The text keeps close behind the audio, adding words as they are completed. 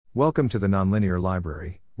Welcome to the Nonlinear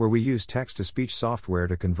Library, where we use text-to-speech software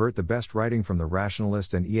to convert the best writing from the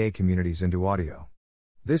rationalist and EA communities into audio.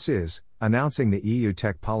 This is Announcing the EU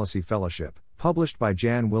Tech Policy Fellowship, published by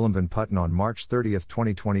Jan-WillemvanPutten on March 30,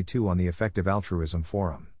 2022 on the Effective Altruism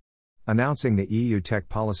Forum. Announcing the EU Tech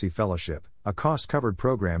Policy Fellowship, a cost-covered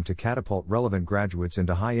program to catapult relevant graduates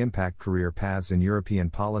into high-impact career paths in European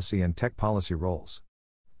policy and tech policy roles.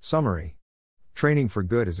 Summary. Training for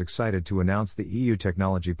Good is excited to announce the EU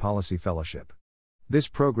Technology Policy Fellowship. This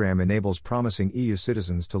program enables promising EU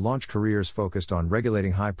citizens to launch careers focused on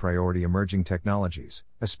regulating high-priority emerging technologies,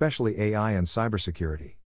 especially AI and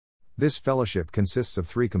cybersecurity. This fellowship consists of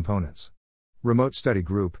 3 components. Remote Study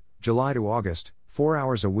Group, July to August, 4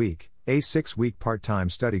 hours a week, a 6-week part-time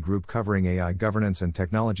study group covering AI governance and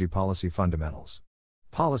technology policy fundamentals.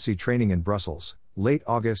 Policy Training in Brussels, late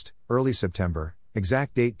August, early September,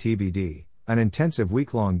 exact date TBD. An intensive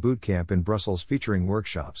week-long bootcamp in Brussels featuring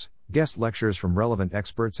workshops, guest lectures from relevant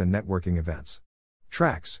experts and networking events.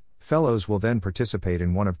 Tracks. Fellows will then participate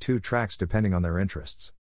in one of 2 tracks depending on their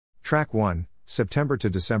interests. Track 1, September to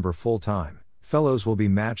December full-time. Fellows will be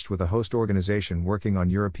matched with a host organization working on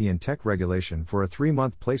European tech regulation for a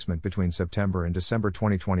 3-month placement between September and December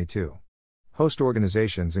 2022. Host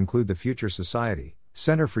organizations include the Future Society,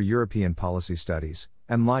 Center for European Policy Studies,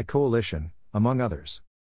 and LI Coalition, among others.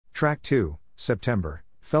 Track 2, September.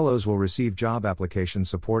 Fellows will receive job application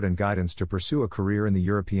support and guidance to pursue a career in the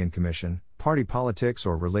European Commission, party politics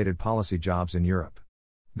or related policy jobs in Europe.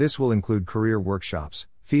 This will include career workshops,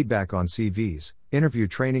 feedback on CVs, interview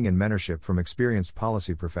training and mentorship from experienced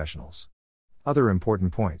policy professionals. Other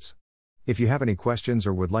important points. If you have any questions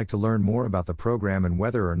or would like to learn more about the program and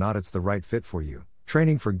whether or not it's the right fit for you,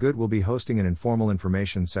 Training for Good will be hosting an informal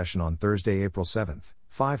information session on Thursday, April 7th,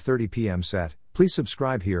 5:30 p.m. set. Please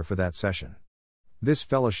subscribe here for that session. This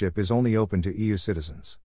fellowship is only open to EU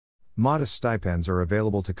citizens. Modest stipends are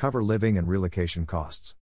available to cover living and relocation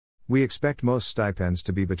costs. We expect most stipends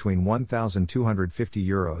to be between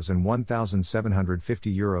 €1,250 and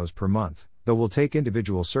 €1,750 per month, though we'll take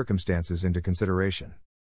individual circumstances into consideration.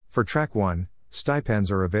 For Track 1, stipends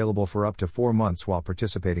are available for up to 4 months while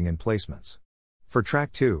participating in placements. For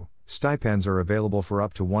Track 2, stipends are available for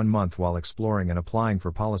up to 1 month while exploring and applying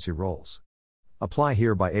for policy roles. Apply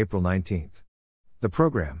here by April 19th. The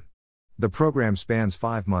program spans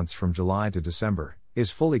 5 months from July to December, is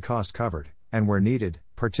fully cost covered, and where needed,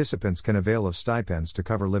 participants can avail of stipends to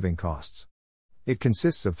cover living costs. It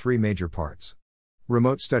consists of 3 major parts.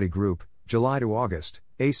 Remote Study Group, July to August,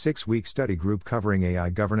 a 6-week study group covering AI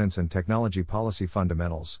governance and technology policy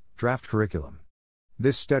fundamentals, draft curriculum.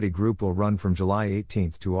 This study group will run from July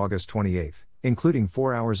 18th to August 28th, including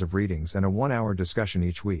 4 hours of readings and a 1-hour discussion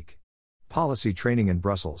each week. Policy Training in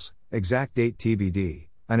Brussels, exact date TBD,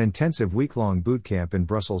 an intensive week-long bootcamp in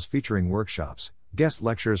Brussels featuring workshops, guest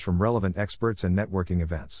lectures from relevant experts and networking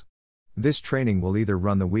events. This training will either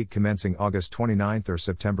run the week commencing August 29th or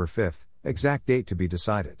September 5th, exact date to be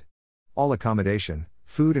decided. All accommodation,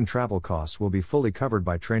 food and travel costs will be fully covered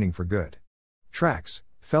by Training for Good. Tracks.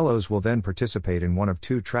 Fellows will then participate in one of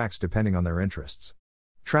 2 tracks depending on their interests.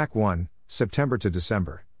 Track 1, September to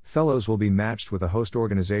December. Fellows will be matched with a host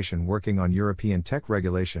organization working on European tech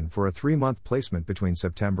regulation for a 3-month placement between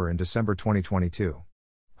September and December 2022.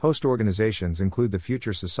 Host organizations include the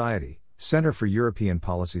Future Society, Center for European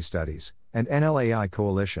Policy Studies, and LI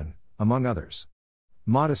Coalition, among others.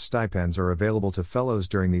 Modest stipends are available to fellows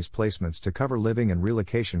during these placements to cover living and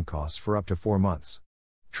relocation costs for up to 4 months.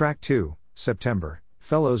 Track 2, September.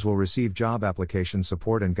 Fellows will receive job application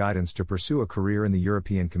support and guidance to pursue a career in the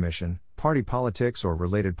European Commission, party politics or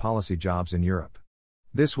related policy jobs in Europe.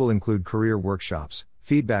 This will include career workshops,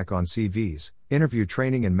 feedback on CVs, interview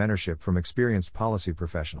training and mentorship from experienced policy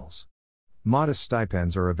professionals. Modest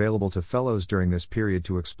stipends are available to fellows during this period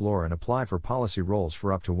to explore and apply for policy roles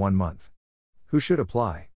for up to 1 month. Who should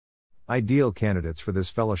apply? Ideal candidates for this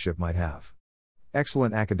fellowship might have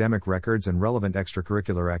excellent academic records and relevant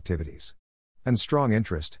extracurricular activities, and strong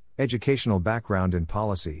interest, educational background in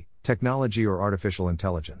policy, technology or artificial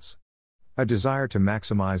intelligence. A desire to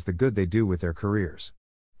maximize the good they do with their careers.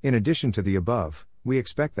 In addition to the above, we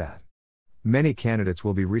expect that many candidates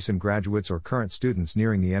will be recent graduates or current students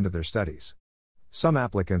nearing the end of their studies. Some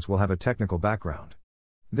applicants will have a technical background.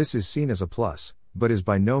 This is seen as a plus, but is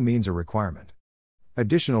by no means a requirement.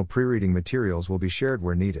 Additional pre-reading materials will be shared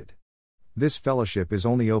where needed. This fellowship is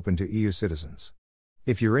only open to EU citizens.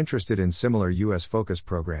 If you're interested in similar US-focused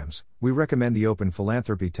programs, we recommend the Open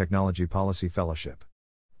Philanthropy Technology Policy Fellowship.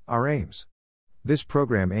 Our aims. This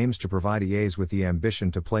program aims to provide EAs with the ambition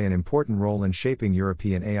to play an important role in shaping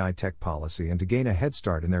European AI tech policy and to gain a head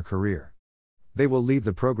start in their career. They will leave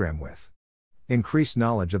the program with increased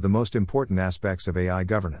knowledge of the most important aspects of AI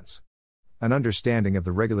governance, an understanding of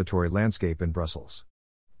the regulatory landscape in Brussels,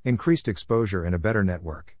 increased exposure and a better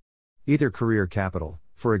network. Either career capital,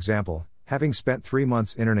 for example, having spent 3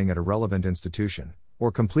 months interning at a relevant institution,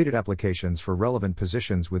 or completed applications for relevant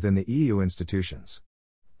positions within the EU institutions.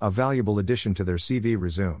 A valuable addition to their CV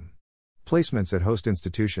resume. Placements at host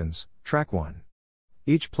institutions, Track 1.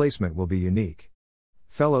 Each placement will be unique.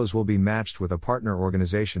 Fellows will be matched with a partner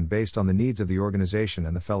organization based on the needs of the organization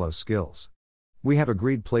and the fellow's skills. We have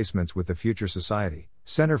agreed placements with the Future Society,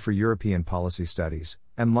 Center for European Policy Studies,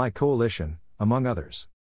 and LI Coalition, among others.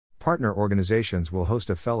 Partner organizations will host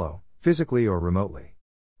a fellow, physically or remotely.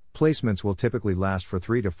 Placements will typically last for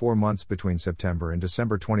 3 to 4 months between September and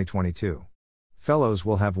December 2022. Fellows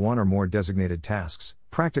will have one or more designated tasks,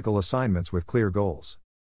 practical assignments with clear goals.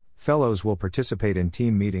 Fellows will participate in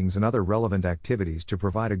team meetings and other relevant activities to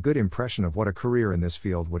provide a good impression of what a career in this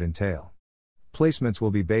field would entail. Placements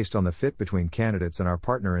will be based on the fit between candidates and our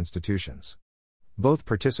partner institutions. Both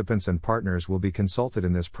participants and partners will be consulted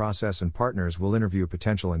in this process, and partners will interview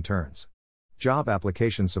potential interns. Job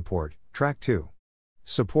application support, Track 2.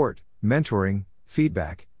 Support, mentoring,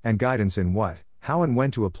 feedback, and guidance in what, how and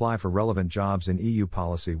when to apply for relevant jobs in EU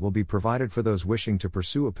policy will be provided for those wishing to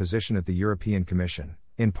pursue a position at the European Commission,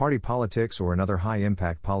 in party politics or in other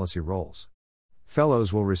high-impact policy roles.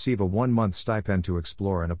 Fellows will receive a 1-month stipend to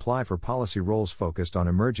explore and apply for policy roles focused on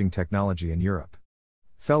emerging technology in Europe.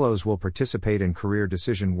 Fellows will participate in career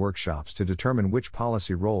decision workshops to determine which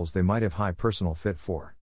policy roles they might have high personal fit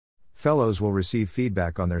for. Fellows will receive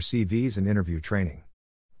feedback on their CVs and interview training.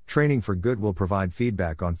 Training for Good will provide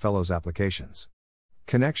feedback on fellows' applications.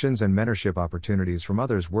 Connections and mentorship opportunities from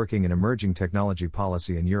others working in emerging technology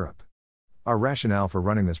policy in Europe. Our rationale for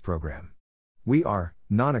running this program. We are,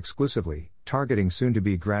 non-exclusively, targeting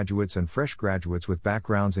soon-to-be graduates and fresh graduates with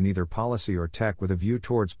backgrounds in either policy or tech with a view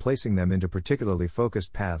towards placing them into particularly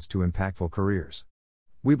focused paths to impactful careers.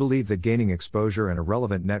 We believe that gaining exposure and a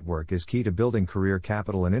relevant network is key to building career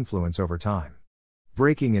capital and influence over time.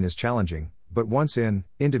 Breaking in is challenging, but once in,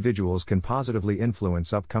 individuals can positively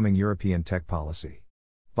influence upcoming European tech policy.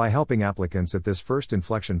 By helping applicants at this first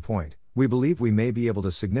inflection point, we believe we may be able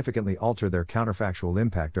to significantly alter their counterfactual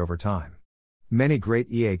impact over time. Many great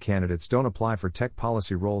EA candidates don't apply for tech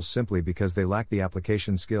policy roles simply because they lack the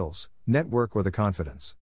application skills, network, or the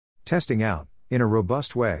confidence. Testing out, in a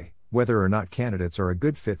robust way, whether or not candidates are a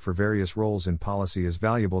good fit for various roles in policy is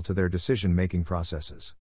valuable to their decision-making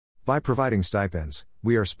processes. By providing stipends,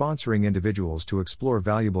 we are sponsoring individuals to explore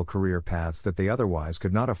valuable career paths that they otherwise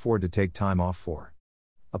could not afford to take time off for.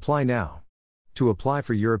 Apply now. To apply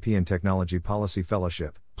for European Technology Policy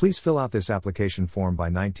Fellowship, please fill out this application form by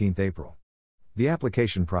 19th April. The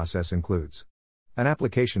application process includes an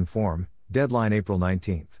application form, deadline April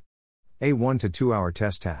 19th. A 1 to 2 hour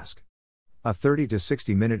test task. A 30 to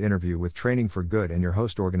 60 minute interview with Training for Good and your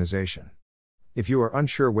host organization. If you are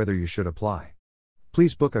unsure whether you should apply,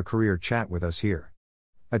 please book a career chat with us here.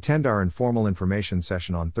 Attend our informal information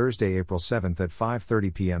session on Thursday, April 7th at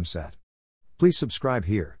 5:30 p.m. set. Please subscribe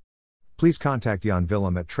here. Please contact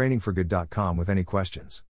Jan-Willem at trainingforgood.com with any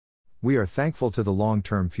questions. We are thankful to the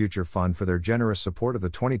Long-Term Future Fund for their generous support of the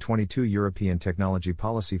 2022 European Technology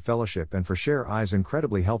Policy Fellowship and for Share I's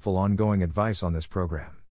incredibly helpful ongoing advice on this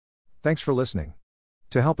program. Thanks for listening.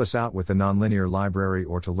 To help us out with the Nonlinear Library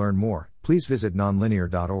or to learn more, please visit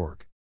nonlinear.org.